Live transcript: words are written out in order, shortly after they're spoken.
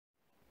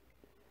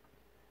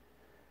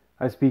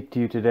I speak to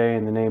you today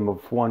in the name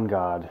of one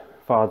God,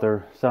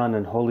 Father, Son,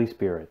 and Holy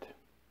Spirit.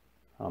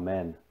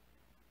 Amen.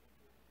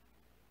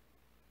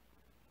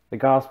 The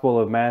Gospel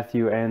of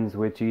Matthew ends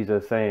with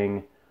Jesus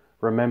saying,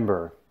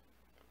 "Remember,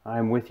 I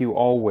am with you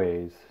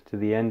always to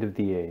the end of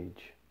the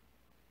age."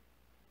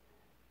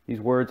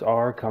 These words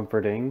are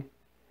comforting.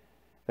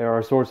 They are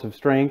a source of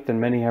strength, and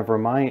many have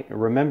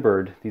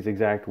remembered these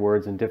exact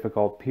words in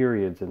difficult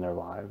periods in their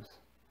lives,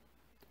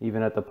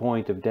 even at the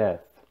point of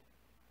death.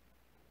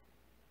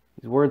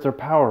 These words are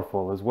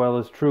powerful as well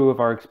as true of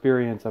our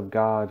experience of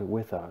God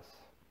with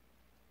us.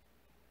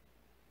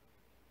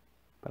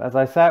 But as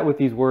I sat with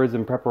these words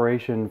in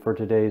preparation for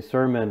today's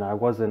sermon, I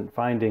wasn't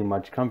finding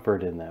much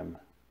comfort in them.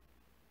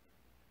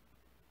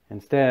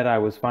 Instead, I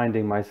was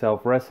finding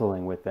myself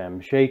wrestling with them,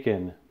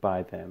 shaken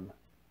by them.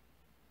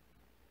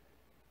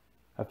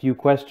 A few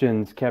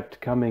questions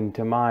kept coming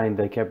to mind.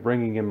 They kept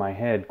ringing in my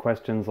head.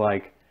 Questions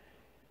like,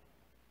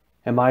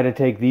 am I to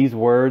take these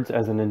words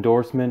as an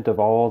endorsement of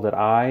all that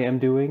I am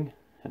doing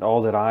and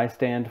all that I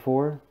stand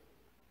for?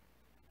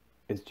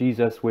 Is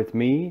Jesus with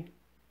me?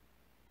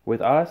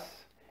 With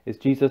us? Is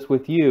Jesus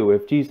with you?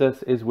 If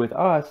Jesus is with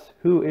us,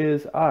 who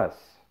is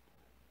us?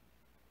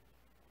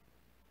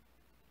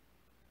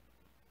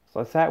 So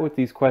I sat with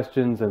these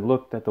questions and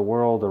looked at the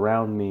world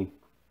around me.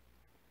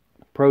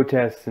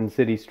 Protests in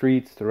city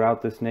streets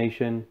throughout this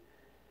nation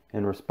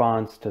in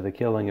response to the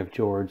killing of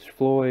George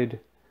Floyd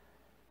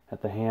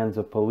at the hands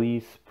of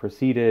police,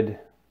 preceded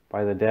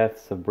by the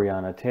deaths of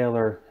Breonna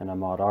Taylor and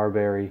Ahmaud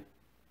Arbery,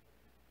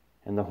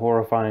 and the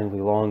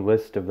horrifyingly long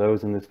list of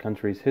those in this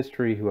country's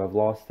history who have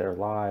lost their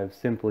lives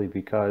simply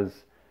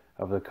because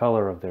of the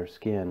color of their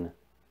skin.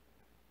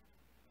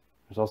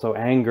 There's also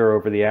anger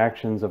over the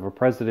actions of a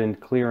president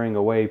clearing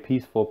away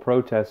peaceful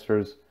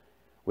protesters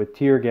with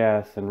tear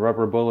gas and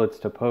rubber bullets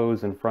to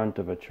pose in front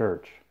of a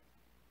church.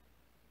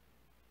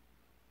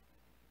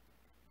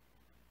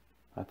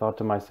 I thought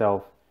to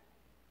myself,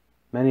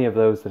 many of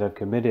those that have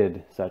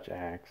committed such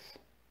acts,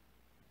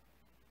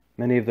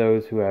 many of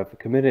those who have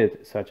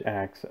committed such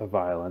acts of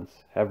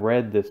violence have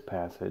read this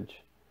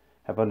passage,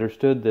 have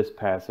understood this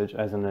passage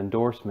as an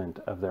endorsement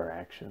of their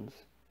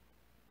actions.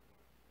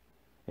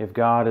 If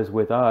God is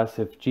with us,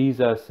 if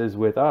Jesus is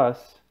with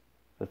us,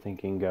 the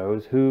thinking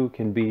goes, who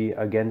can be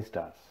against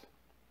us?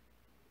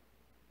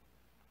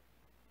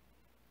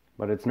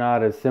 But it's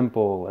not as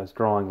simple as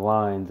drawing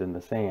lines in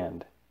the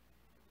sand.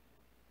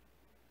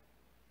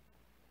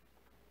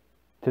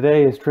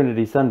 Today is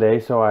Trinity Sunday,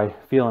 so I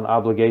feel an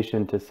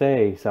obligation to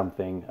say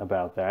something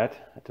about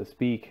that, to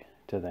speak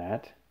to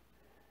that.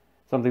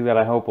 Something that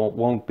I hope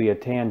won't be a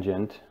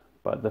tangent,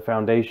 but the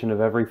foundation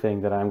of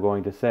everything that I'm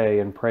going to say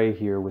and pray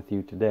here with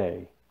you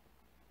today.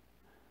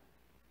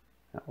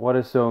 What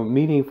is so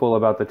meaningful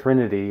about the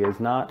Trinity is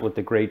not what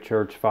the great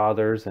church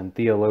fathers and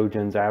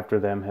theologians after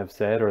them have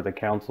said, or the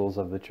councils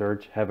of the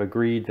church have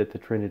agreed that the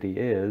Trinity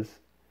is.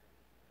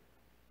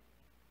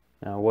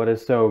 Now, what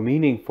is so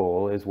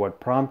meaningful is what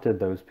prompted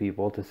those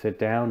people to sit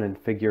down and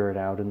figure it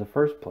out in the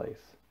first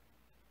place.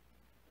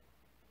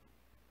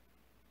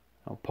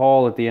 Now,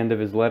 Paul, at the end of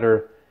his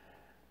letter,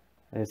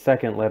 his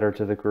second letter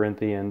to the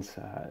Corinthians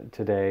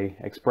today,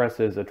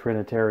 expresses a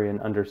Trinitarian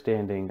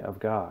understanding of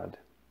God.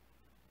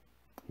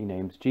 He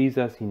names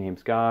Jesus, he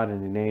names God,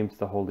 and he names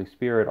the Holy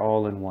Spirit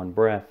all in one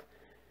breath.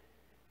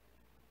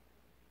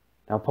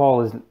 Now,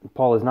 Paul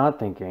is not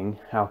thinking,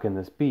 how can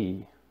this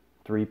be?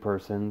 Three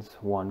persons,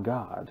 one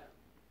God.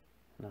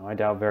 Now, I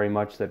doubt very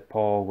much that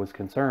Paul was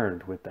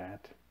concerned with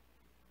that.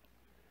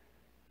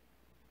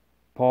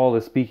 Paul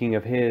is speaking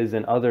of his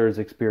and others'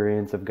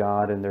 experience of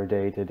God in their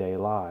day-to-day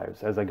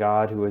lives, as a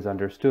God who is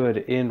understood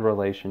in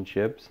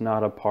relationships,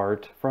 not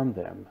apart from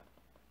them.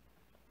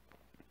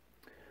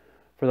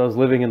 For those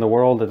living in the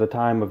world at the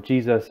time of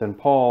Jesus and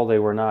Paul, they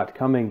were not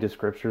coming to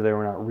Scripture, they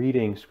were not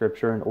reading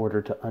Scripture in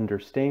order to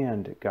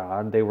understand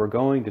God. They were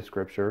going to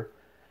Scripture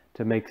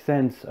to make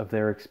sense of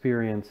their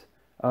experience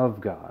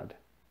of God.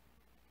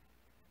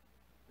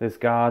 This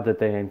God that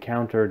they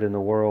encountered in the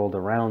world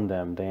around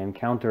them. They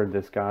encountered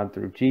this God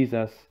through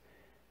Jesus,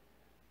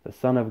 the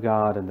Son of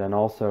God, and then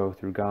also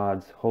through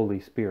God's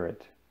Holy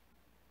Spirit.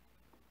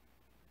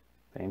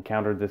 They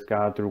encountered this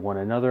God through one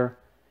another,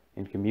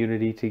 in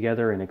community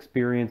together, in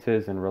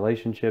experiences and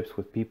relationships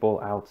with people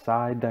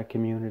outside that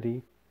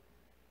community.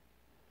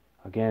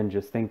 Again,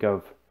 just think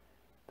of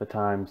the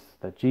times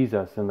that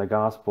Jesus in the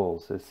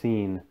Gospels is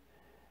seen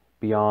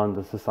beyond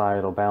the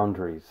societal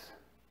boundaries,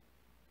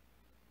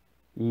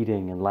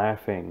 eating and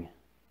laughing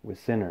with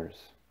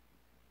sinners.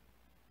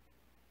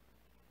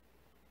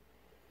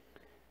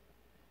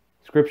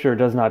 Scripture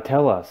does not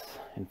tell us,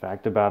 in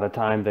fact, about a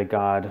time that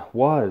God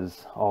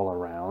was all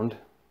around.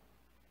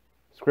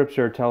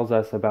 Scripture tells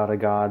us about a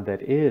God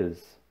that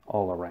is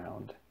all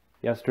around,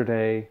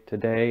 yesterday,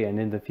 today, and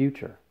in the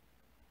future.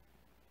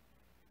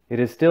 It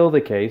is still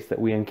the case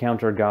that we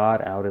encounter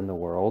God out in the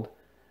world.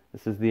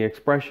 This is the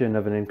expression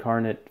of an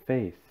incarnate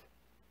faith.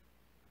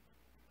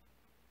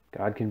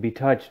 God can be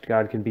touched,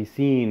 God can be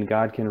seen,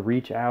 God can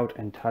reach out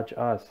and touch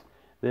us.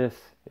 This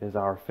is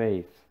our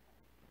faith.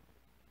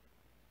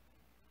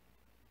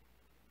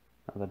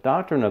 Now, the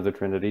doctrine of the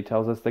Trinity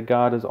tells us that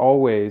God is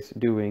always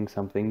doing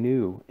something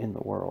new in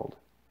the world.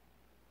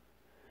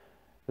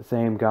 The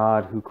same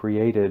God who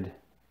created,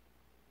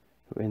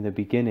 who in the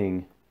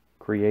beginning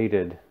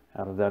created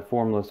out of that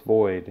formless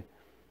void,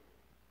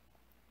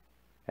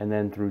 and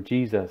then through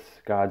Jesus,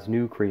 God's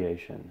new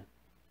creation.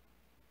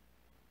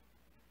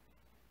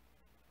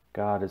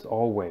 God is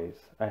always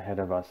ahead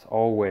of us,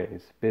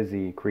 always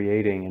busy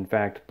creating. In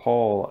fact,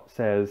 Paul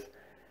says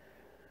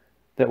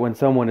that when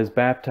someone is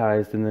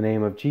baptized in the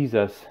name of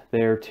Jesus,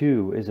 there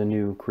too is a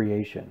new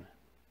creation.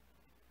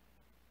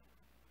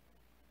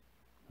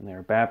 When they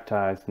are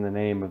baptized in the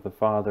name of the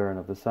Father and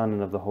of the Son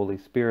and of the Holy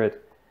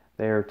Spirit,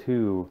 there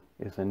too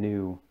is a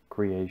new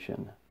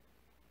creation.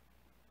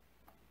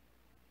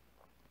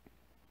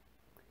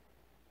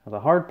 Now, the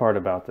hard part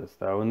about this,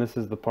 though, and this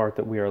is the part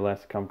that we are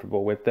less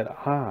comfortable with, that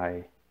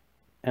I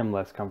am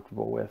less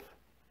comfortable with,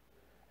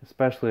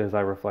 especially as I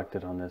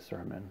reflected on this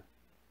sermon.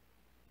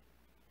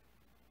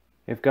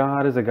 If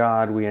God is a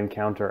God we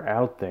encounter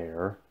out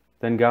there,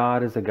 then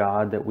God is a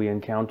God that we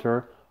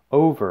encounter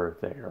over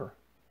there.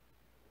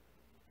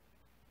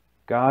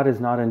 God is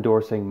not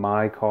endorsing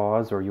my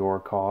cause or your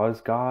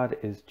cause. God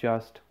is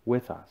just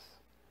with us,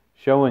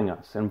 showing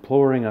us,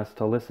 imploring us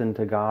to listen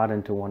to God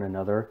and to one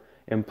another,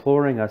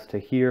 imploring us to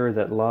hear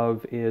that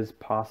love is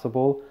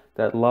possible,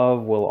 that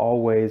love will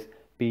always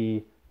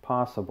be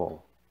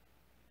possible.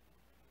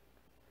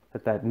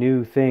 That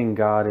new thing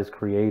God is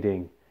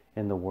creating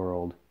in the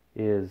world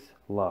is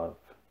love.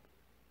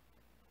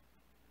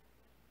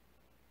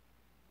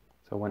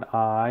 So when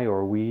I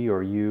or we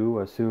or you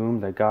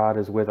assume that God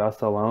is with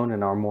us alone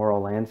and our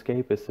moral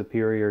landscape is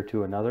superior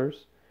to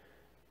another's,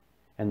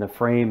 and the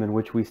frame in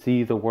which we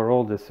see the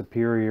world is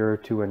superior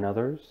to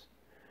another's,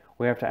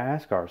 we have to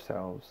ask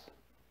ourselves,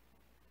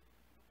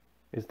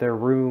 is there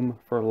room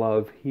for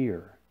love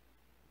here?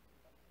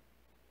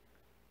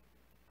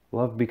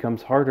 Love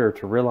becomes harder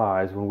to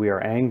realize when we are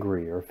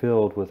angry or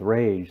filled with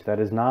rage. That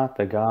is not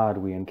the God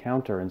we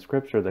encounter in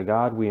Scripture. The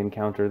God we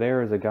encounter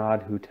there is a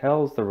God who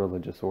tells the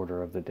religious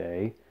order of the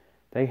day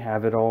they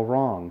have it all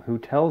wrong, who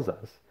tells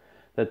us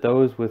that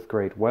those with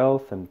great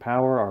wealth and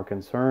power are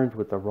concerned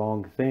with the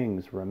wrong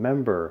things.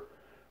 Remember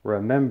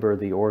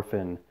the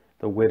orphan,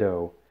 the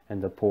widow,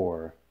 and the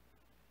poor.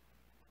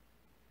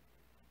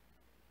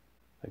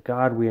 The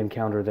God we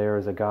encounter there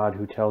is a God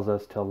who tells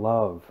us to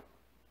love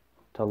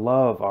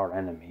our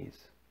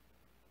enemies,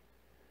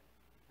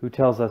 who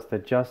tells us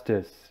that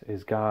justice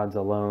is God's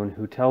alone,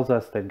 who tells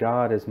us that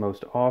God is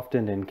most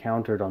often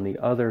encountered on the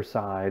other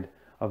side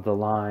of the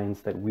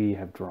lines that we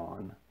have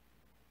drawn.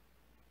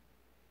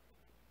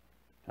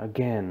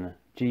 Again,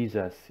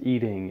 Jesus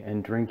eating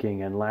and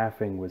drinking and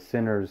laughing with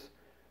sinners,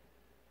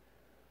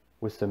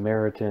 with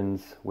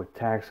Samaritans, with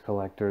tax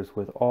collectors,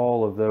 with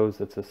all of those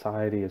that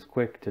society is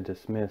quick to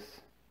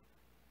dismiss.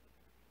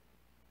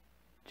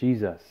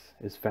 Jesus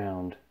is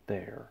found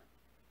there.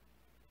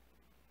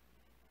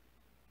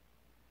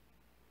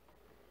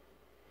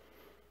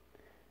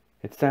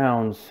 It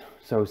sounds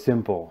so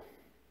simple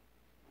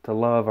to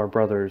love our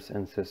brothers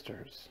and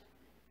sisters,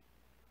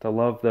 to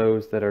love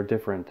those that are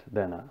different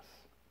than us.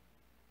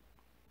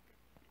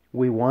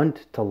 We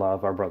want to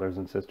love our brothers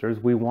and sisters.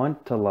 We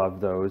want to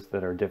love those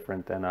that are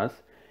different than us.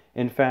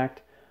 In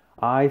fact,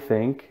 I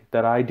think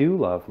that I do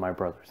love my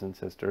brothers and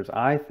sisters.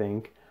 I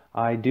think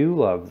I do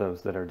love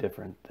those that are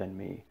different than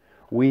me.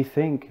 We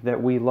think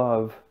that we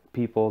love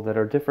people that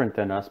are different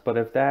than us, but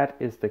if that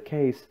is the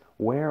case,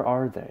 where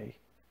are they?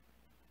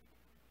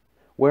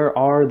 Where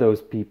are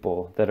those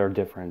people that are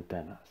different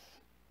than us?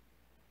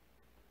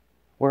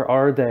 Where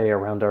are they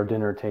around our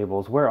dinner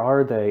tables? Where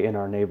are they in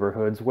our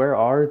neighborhoods? Where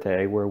are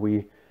they where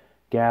we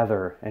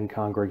gather and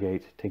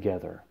congregate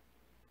together?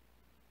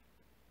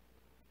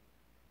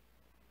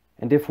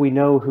 And if we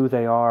know who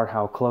they are,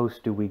 how close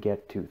do we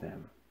get to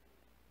them?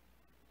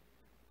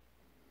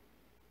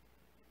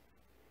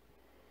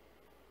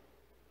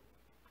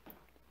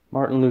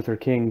 Martin Luther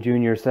King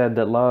Jr. said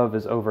that love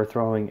is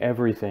overthrowing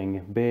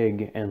everything,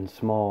 big and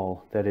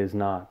small, that is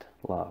not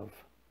love.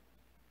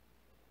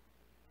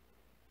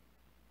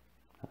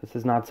 This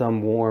is not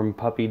some warm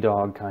puppy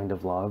dog kind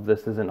of love.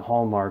 This isn't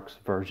Hallmark's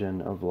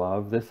version of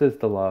love. This is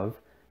the love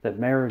that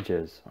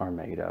marriages are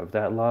made of.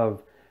 That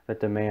love that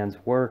demands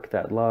work.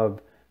 That love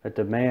that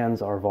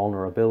demands our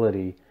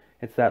vulnerability.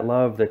 It's that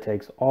love that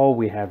takes all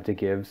we have to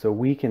give so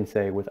we can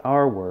say with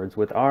our words,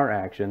 with our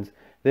actions,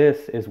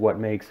 this is what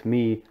makes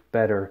me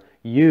better.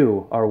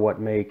 You are what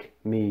make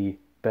me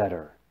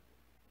better.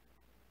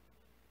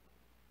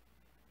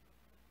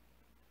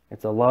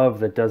 It's a love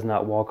that does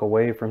not walk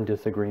away from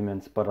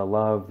disagreements, but a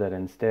love that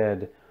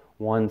instead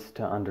wants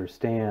to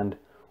understand,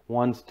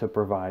 wants to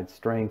provide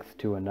strength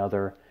to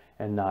another,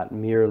 and not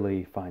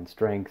merely find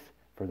strength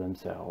for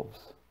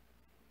themselves.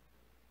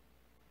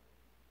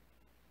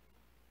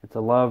 It's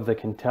a love that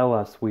can tell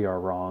us we are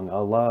wrong,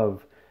 a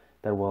love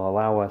that will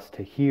allow us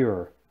to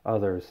hear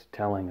others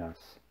telling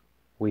us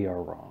we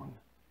are wrong.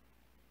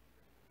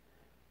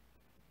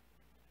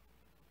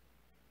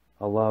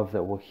 A love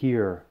that will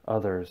hear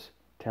others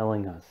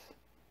telling us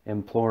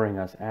imploring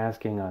us,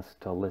 asking us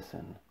to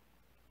listen.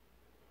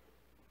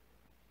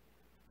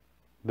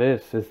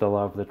 This is the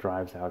love that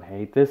drives out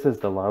hate. This is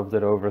the love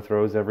that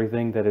overthrows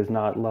everything that is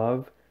not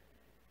love.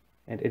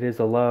 And it is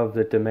a love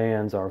that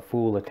demands our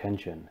full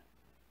attention.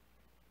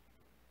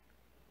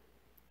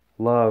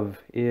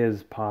 Love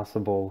is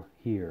possible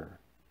here.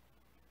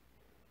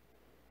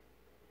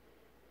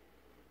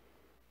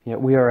 Yet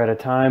we are at a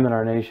time in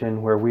our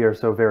nation where we are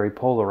so very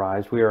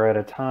polarized. We are at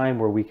a time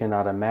where we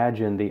cannot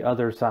imagine the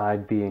other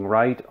side being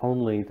right,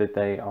 only that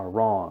they are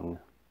wrong.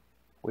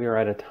 We are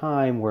at a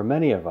time where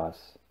many of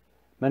us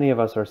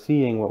are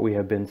seeing what we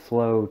have been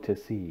slow to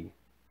see.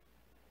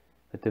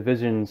 That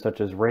divisions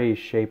such as race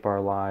shape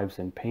our lives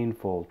in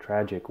painful,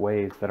 tragic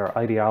ways, that our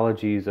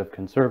ideologies of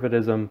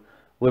conservatism,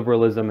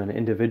 liberalism, and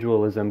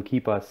individualism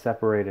keep us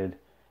separated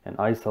and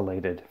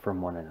isolated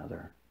from one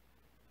another.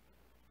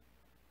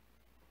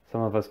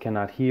 Some of us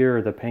cannot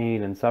hear the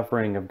pain and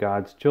suffering of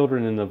God's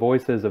children in the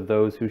voices of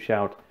those who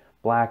shout,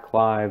 "Black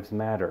Lives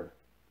Matter."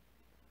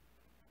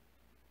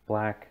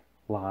 Black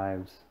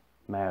Lives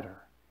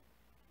Matter.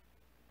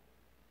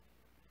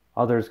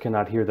 Others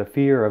cannot hear the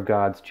fear of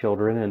God's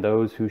children in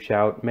those who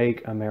shout,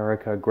 "Make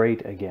America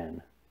Great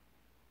Again."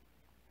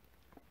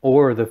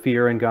 Or the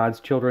fear in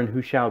God's children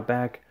who shout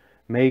back,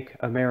 "Make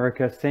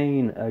America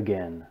Sane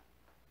Again."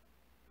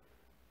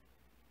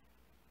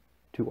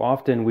 Too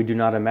often we do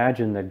not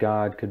imagine that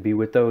God could be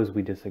with those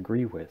we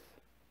disagree with.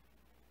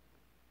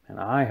 And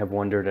I have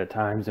wondered at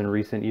times in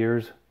recent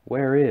years,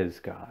 where is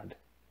God?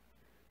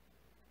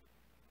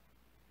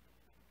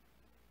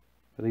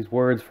 For these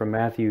words from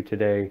Matthew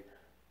today,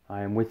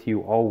 "I am with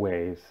you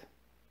always,"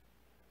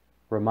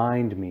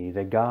 remind me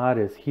that God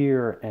is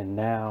here and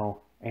now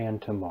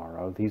and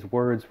tomorrow. These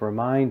words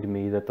remind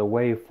me that the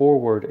way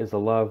forward is a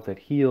love that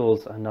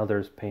heals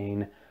another's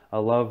pain, a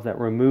love that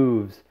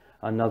removes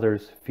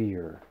another's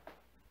fear.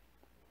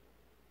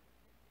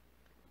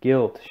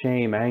 Guilt,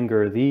 shame,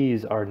 anger,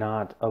 these are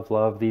not of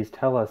love. These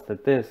tell us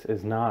that this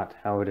is not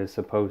how it is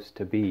supposed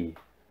to be.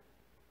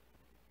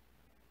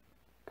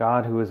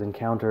 God, who is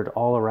encountered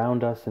all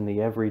around us in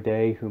the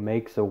everyday, who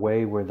makes a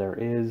way where there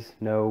is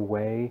no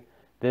way,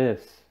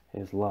 this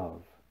is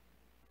love.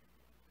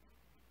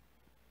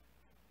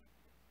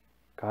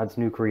 God's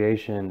new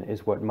creation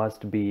is what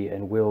must be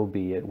and will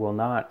be. It will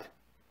not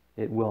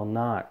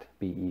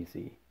be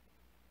easy.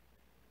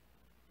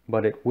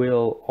 But it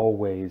will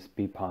always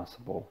be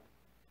possible.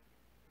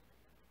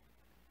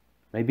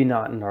 Maybe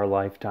not in our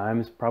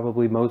lifetimes,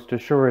 probably most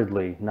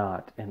assuredly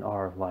not in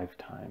our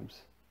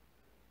lifetimes.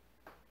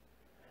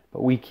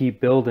 But we keep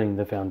building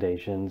the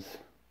foundations,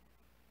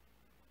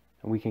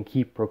 and we can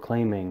keep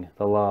proclaiming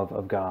the love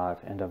of God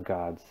and of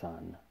God's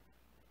Son.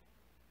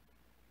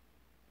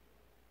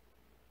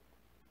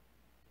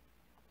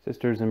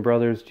 Sisters and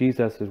brothers,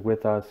 Jesus is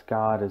with us,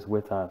 God is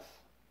with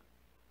us.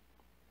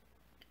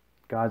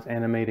 God's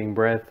animating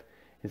breath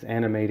is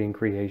animating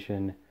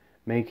creation,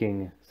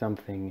 making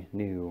something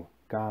new.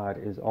 God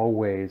is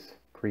always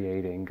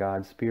creating.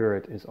 God's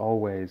Spirit is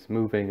always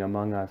moving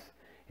among us,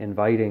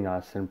 inviting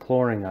us,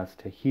 imploring us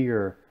to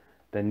hear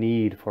the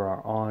need for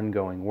our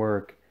ongoing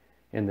work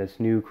in this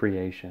new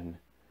creation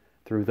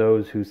through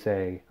those who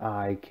say,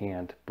 "I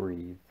can't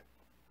breathe."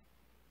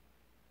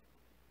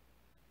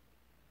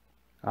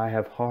 I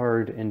have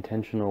hard,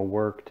 intentional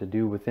work to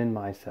do within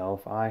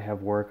myself. I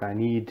have work I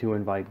need to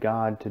invite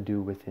God to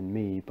do within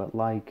me, but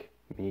like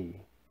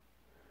me,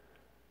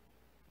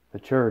 the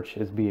church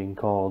is being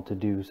called to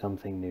do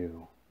something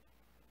new.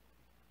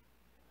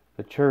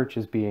 The church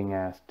is being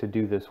asked to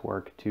do this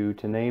work too,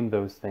 to name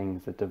those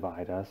things that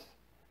divide us,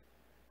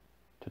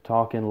 to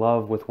talk in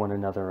love with one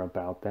another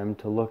about them,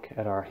 to look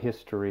at our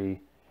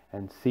history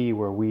and see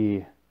where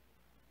we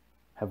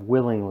have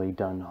willingly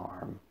done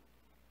harm,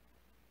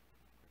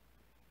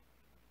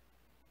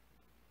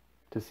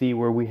 to see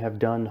where we have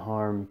done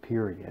harm,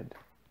 period.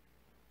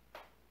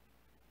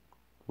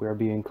 We are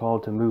being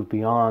called to move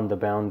beyond the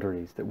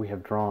boundaries that we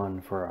have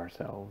drawn for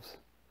ourselves.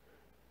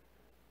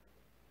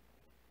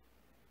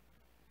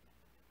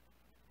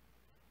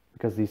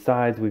 Because these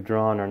sides we've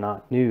drawn are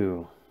not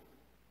new.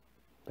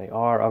 They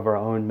are of our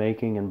own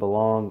making and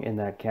belong in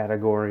that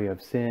category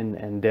of sin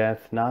and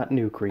death, not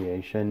new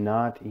creation,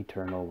 not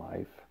eternal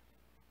life.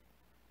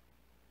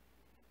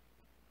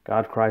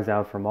 God cries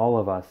out from all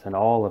of us and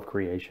all of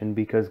creation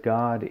because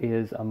God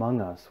is among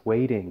us,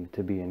 waiting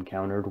to be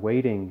encountered,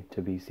 waiting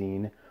to be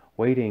seen,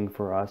 waiting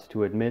for us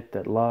to admit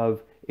that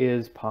love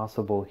is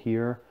possible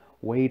here,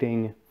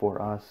 waiting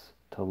for us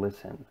to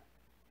listen.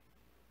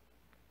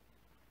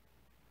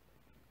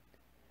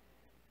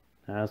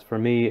 As for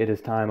me, it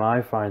is time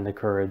I find the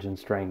courage and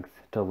strength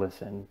to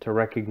listen, to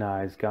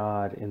recognize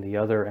God in the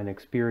other and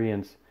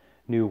experience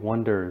new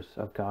wonders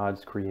of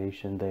God's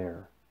creation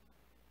there.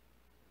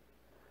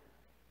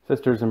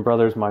 Sisters and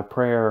brothers, my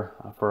prayer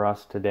for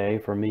us today,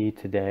 for me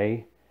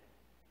today,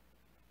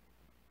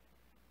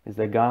 is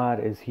that God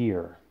is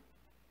here.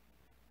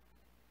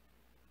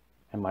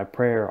 And my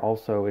prayer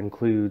also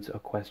includes a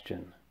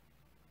question.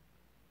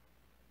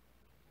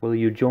 Will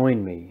you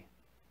join me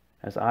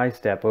as I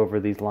step over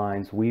these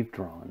lines we've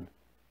drawn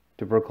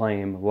to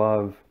proclaim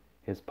love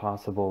is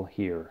possible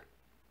here.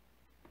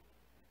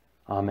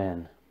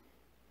 Amen.